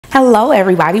Hello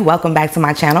everybody, welcome back to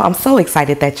my channel. I'm so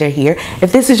excited that you're here.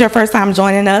 If this is your first time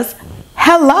joining us,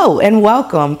 hello and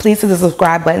welcome. Please hit the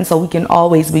subscribe button so we can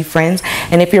always be friends.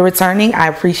 And if you're returning, I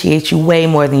appreciate you way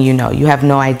more than you know. You have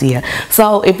no idea.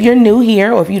 So if you're new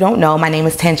here or if you don't know, my name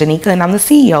is Tanjanika and I'm the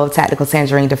CEO of Tactical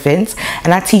Tangerine Defense.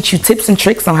 And I teach you tips and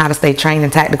tricks on how to stay trained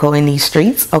and tactical in these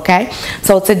streets, okay?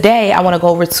 So today I want to go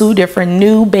over two different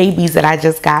new babies that I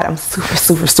just got. I'm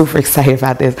super excited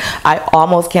about this. I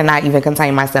almost cannot even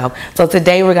contain myself. So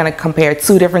today we're going to compare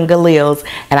two different Galils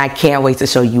and I can't wait to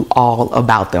show you all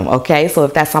about them, okay? So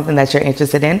if that's something that you're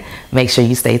interested in, make sure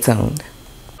you stay tuned.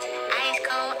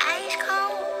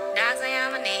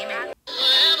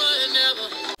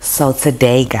 So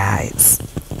today, guys,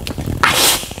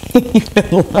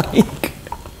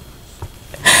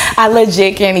 I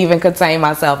legit can't even contain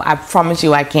myself. I promise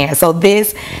you I can't. So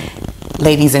this,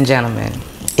 ladies and gentlemen,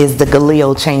 is the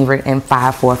Galil chambered in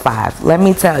 545. Let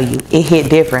me tell you, it hit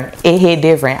different. It hit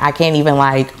different. I can't even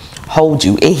like hold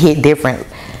you. It hit different.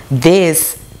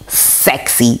 This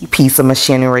sexy piece of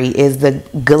machinery is the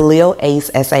Galil Ace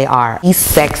SAR. He's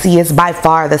sexiest, by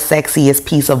far the sexiest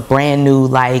piece of brand new,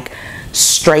 like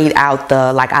straight out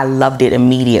the, like I loved it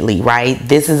immediately, right?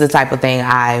 This is the type of thing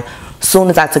as soon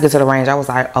as I took it to the range, I was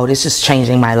like, oh, this is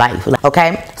changing my life,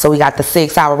 okay? So we got the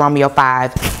 6 Hour Romeo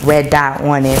 5 red dot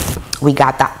on it. We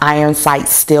got the iron sight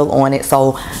still on it.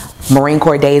 So Marine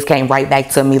Corps days came right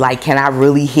back to me like, can I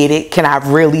really hit it? Can I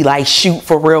really like shoot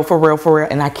for real?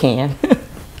 And I can.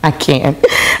 I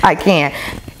can.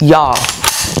 Y'all,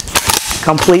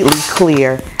 completely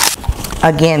clear.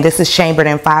 Again, this is chambered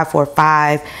in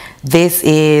 545. This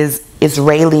is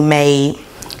Israeli made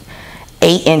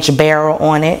 8-inch barrel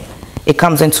on it. It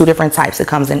comes in two different types. It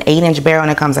comes in 8-inch barrel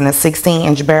and it comes in a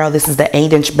 16-inch barrel. This is the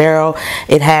 8-inch barrel.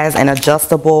 It has an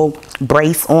adjustable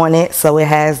brace on it. So it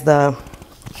has the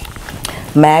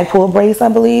mag pull brace, I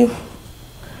believe.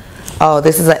 Oh,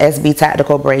 this is a SB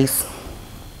tactical brace.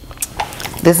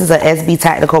 This is a SB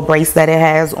tactical brace that it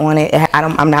has on it.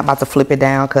 I'm not about to flip it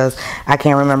down because I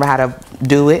can't remember how to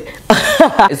do it.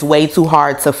 It's way too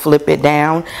hard to flip it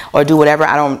down or do whatever.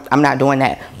 I'm not doing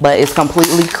that. But it's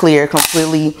completely clear,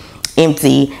 completely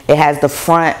empty. It has the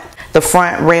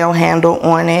front rail handle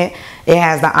on it. It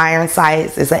has the iron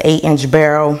sights. It's an 8-inch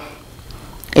barrel.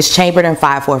 It's chambered in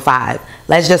 545.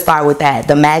 Let's just start with that.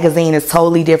 The magazine is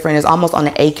totally different. It's almost on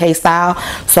the AK style.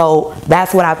 So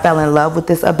that's what I fell in love with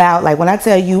this about. Like when I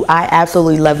tell you, I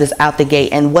absolutely love this out the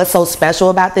gate. And what's so special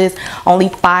about this, only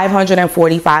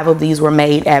 545 of these were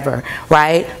made ever,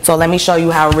 right? So let me show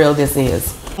you how real this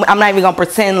is. I'm not even gonna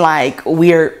pretend like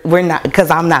we're not,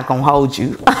 because I'm not gonna hold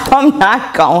you. I'm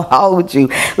not gonna hold you.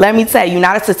 Let me tell you,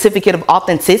 not a certificate of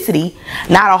authenticity,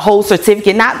 not a whole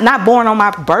certificate, not born on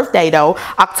my birthday though.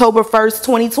 October 1st,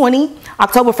 2020.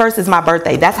 October 1st is my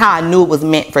birthday. That's how I knew it was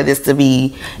meant for this to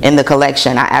be in the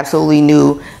collection. I absolutely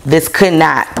knew this could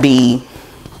not be.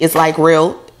 It's like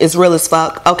real. It's real as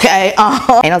fuck, okay?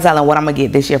 Ain't no telling what I'm gonna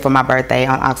get this year for my birthday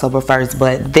on October 1st,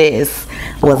 but this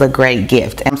was a great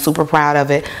gift. I'm super proud of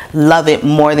it. Love it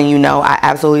more than you know. I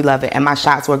absolutely love it, and my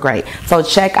shots were great. So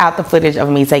check out the footage of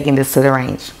me taking this to the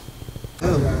range.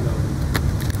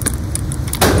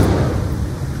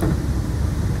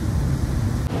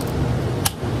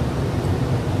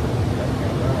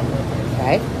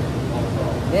 Okay.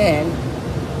 Then,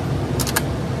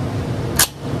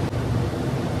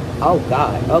 oh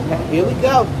God, okay, here we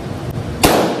go.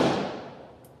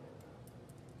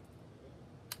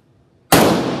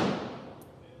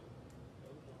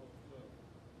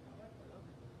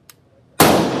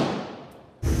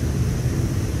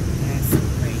 That's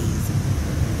crazy.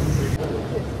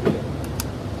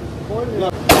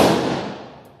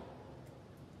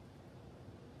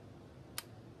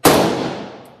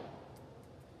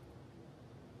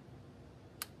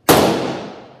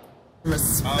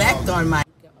 Respect on my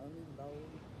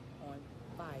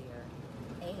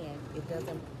it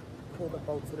doesn't pull the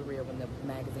bolt to the rear when the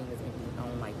magazine is empty. I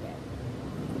don't like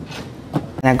that.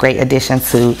 And a great addition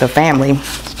to the family.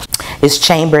 It's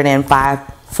chambered in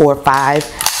 545,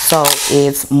 so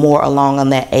it's more along on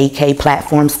that AK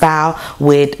platform style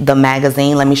with the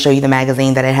magazine. Let me show you the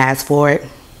magazine that it has for it.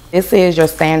 This is your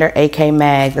standard AK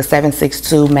mag, the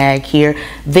 7.62 mag here.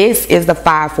 This is the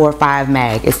 545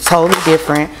 mag. It's totally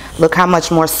different. Look how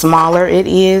much more smaller it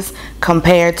is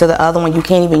compared to the other one. You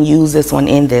can't even use this one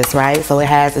in this, right? So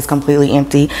it's completely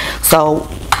empty. So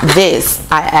this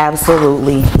I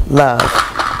absolutely love.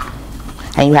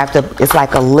 And you have to, it's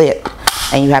like a lip,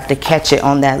 and you have to catch it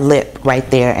on that lip right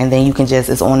there, and then you can just,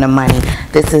 it's on the money.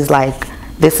 This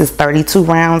is 32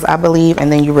 rounds, I believe,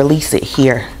 and then you release it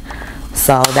here.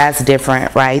 So that's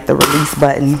different, right? The release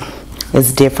button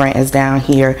is different, is down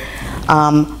here.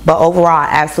 But overall, I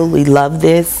absolutely love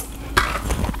this.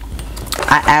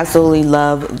 I absolutely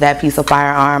love that piece of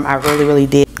firearm. I really, really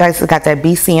did. Guys, it's got that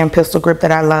BCM pistol grip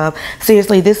that I love.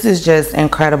 Seriously, this is just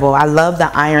incredible. I love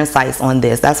the iron sights on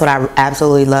this. That's what I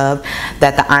absolutely love,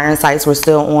 that the iron sights were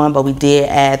still on, but we did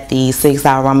add the 6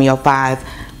 Hour Romeo 5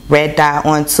 red dot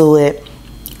onto it.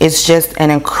 It's just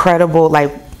an incredible,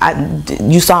 like,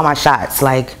 you saw my shots.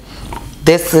 Like,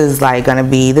 this is like gonna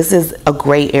be, this is a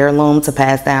great heirloom to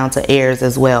pass down to heirs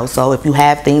as well. So if you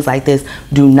have things like this,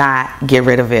 do not get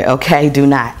rid of it, okay? Do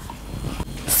not.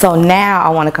 So now I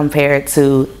want to compare it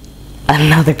to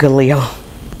another Galil.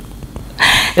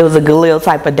 It was a Galil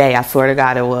type of day, I swear to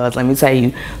God it was, let me tell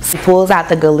you. So he pulls out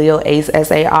the Galil Ace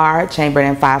SAR, chambered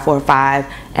in 545,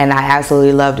 and I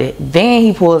absolutely loved it. Then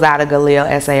he pulls out a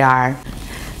Galil SAR.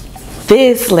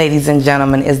 This, ladies and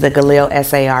gentlemen, is the Galil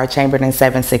SAR chambered in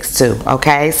 7.62,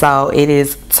 okay? So it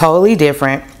is totally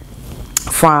different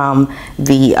from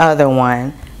the other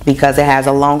one because it has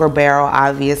a longer barrel,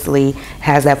 obviously,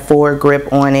 has that forward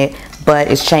grip on it, but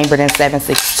it's chambered in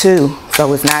 7.62,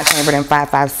 so it's not chambered in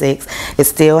 5.56. It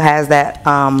still has that,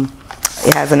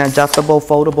 it has an adjustable,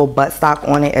 foldable buttstock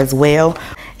on it as well.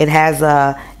 It has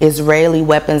a Israeli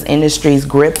Weapons Industries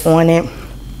grip on it.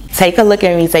 Take a look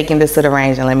at me taking this to the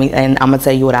range, and I'm gonna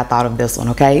tell you what I thought of this one,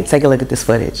 okay? Take a look at this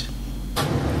footage.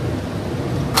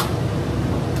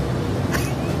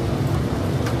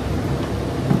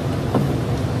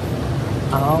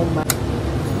 Oh my.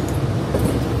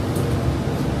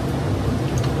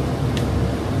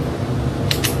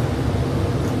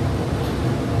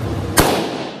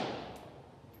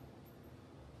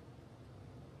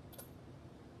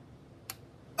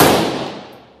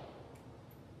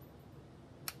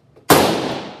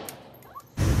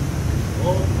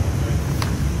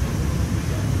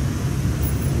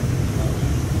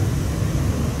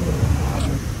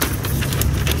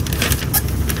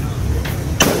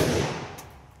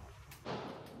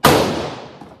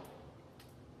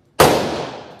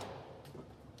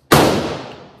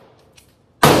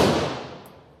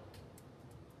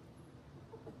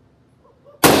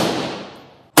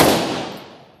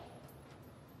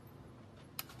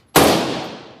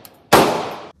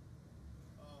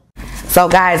 So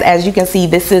guys, as you can see,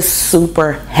 this is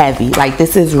super heavy. Like,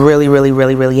 this is really, really,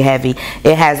 really, really heavy.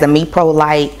 It has the Me Pro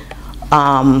Light,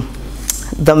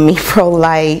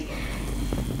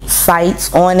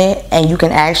 sights on it, and you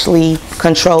can actually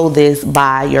control this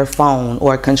by your phone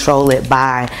or control it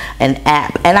by an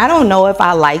app. And I don't know if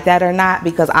I like that or not,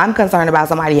 because I'm concerned about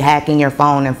somebody hacking your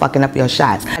phone and fucking up your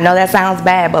shots. I know that sounds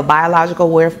bad, but biological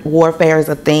warfare is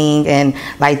a thing, and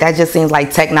like that just seems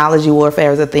like technology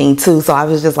warfare is a thing too. So I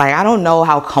was just like, I don't know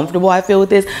how comfortable I feel with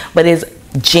this, but it's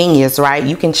genius, right?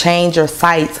 You can change your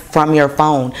sights from your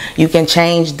phone. You can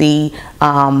change the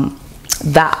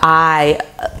eye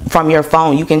from your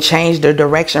phone. You can change the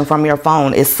direction from your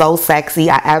phone. It's so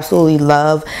sexy. I absolutely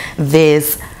love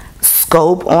this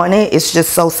scope on it. It's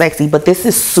just so sexy, but this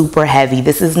is super heavy.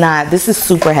 This is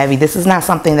super heavy. This is not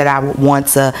something that I would want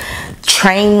to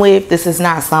train with. This is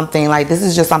not something like, this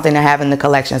is just something to have in the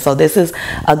collection. So this is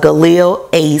a Galil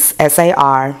Ace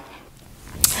SAR.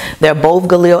 They're both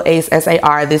Galil Ace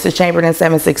SAR. This is chambered in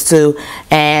 7.62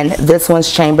 and this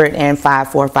one's chambered in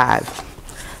 5.45.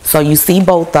 So you see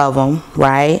both of them,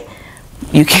 right?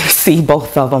 You can see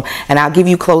both of them, and I'll give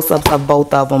you close-ups of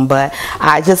both of them, but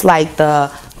I just like the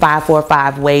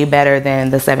 5.45 way better than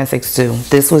the 7.62.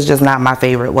 This was just not my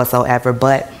favorite whatsoever,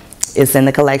 but it's in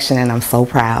the collection and I'm so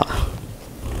proud.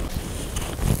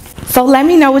 So let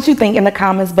me know what you think in the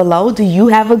comments below. Do you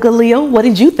have a Galil? What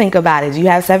did you think about it? Do you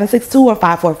have 7.62 or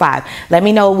 5.45? Let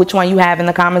me know which one you have in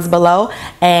the comments below,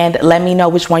 and let me know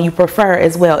which one you prefer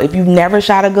as well. If you've never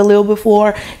shot a Galil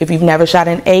before, if you've never shot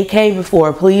an AK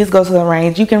before, please go to the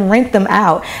range. You can rent them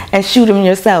out and shoot them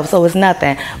yourself, so it's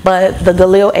nothing. But the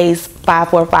Galil Ace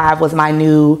 5.45 was my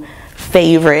new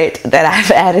favorite that I've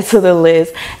added to the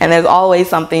list, and there's always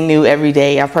something new every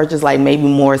day. I've purchased like maybe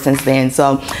more since then,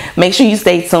 so make sure you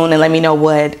stay tuned and let me know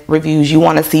what reviews you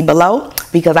want to see below,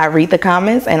 because I read the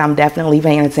comments and I'm definitely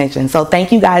paying attention. So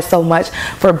thank you guys so much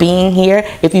for being here.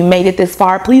 If you made it this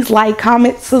far, please like,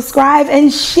 comment, subscribe,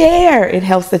 and share. It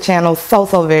helps the channel so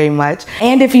very much.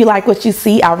 And if you like what you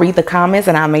see, I'll read the comments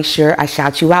and I'll make sure I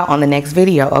shout you out on the next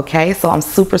video, okay? So I'm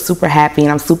super happy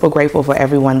and I'm super grateful for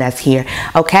everyone that's here,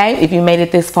 okay? If you made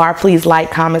it this far, please like,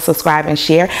 comment, subscribe, and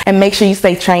share, and make sure you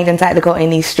stay trained and tactical in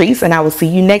these streets, and I will see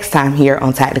you next time here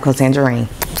on Tactical Tangerine.